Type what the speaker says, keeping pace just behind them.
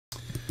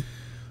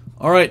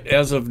All right,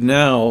 as of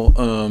now,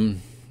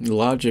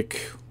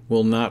 Logic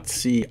will not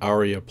see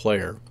Aria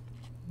Player.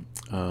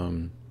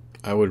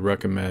 I would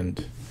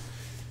recommend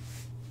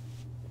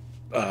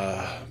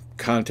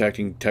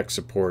contacting tech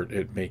support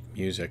at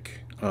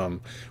MakeMusic.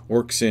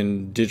 Works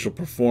in Digital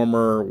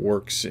Performer,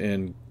 works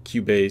in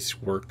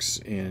Cubase, works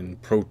in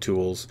Pro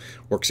Tools,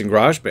 works in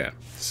GarageBand.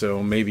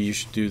 So maybe you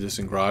should do this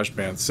in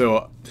GarageBand.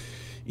 So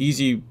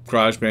easy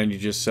GarageBand, you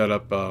just set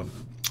up a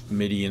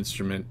MIDI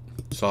instrument,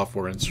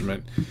 software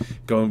instrument.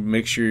 Go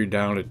make sure you're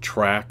down at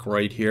track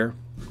right here.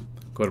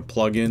 Go to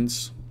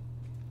plugins,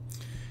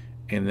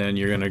 and then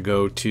you're going to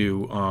go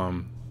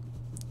to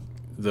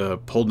the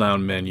pull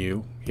down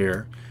menu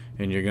here,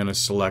 and you're going to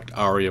select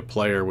Aria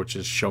Player, which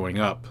is showing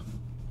up,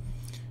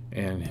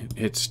 and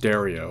hit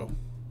stereo,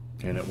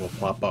 and it will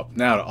pop up.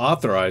 Now to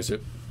authorize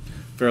it,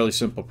 fairly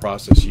simple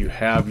process. You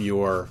have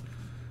your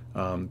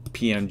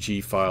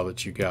PNG file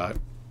that you got.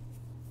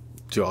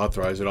 To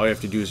authorize it, all you have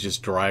to do is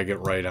just drag it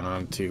right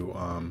onto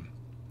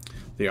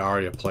the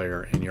Aria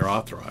Player, and you're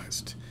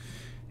authorized.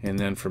 And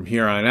then from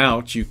here on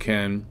out, you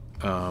can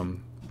go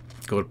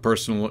to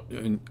Personal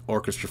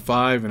Orchestra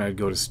 5, and I'd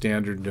go to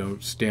Standard,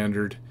 Note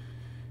Standard,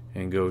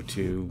 and go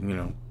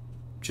to,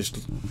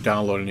 just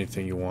download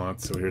anything you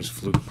want. So here's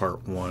Flute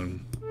Part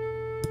 1,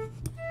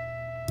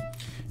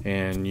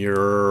 and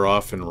you're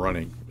off and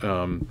running.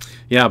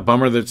 Yeah,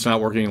 bummer that it's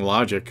not working in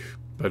Logic,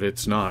 but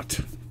it's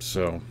not.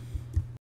 So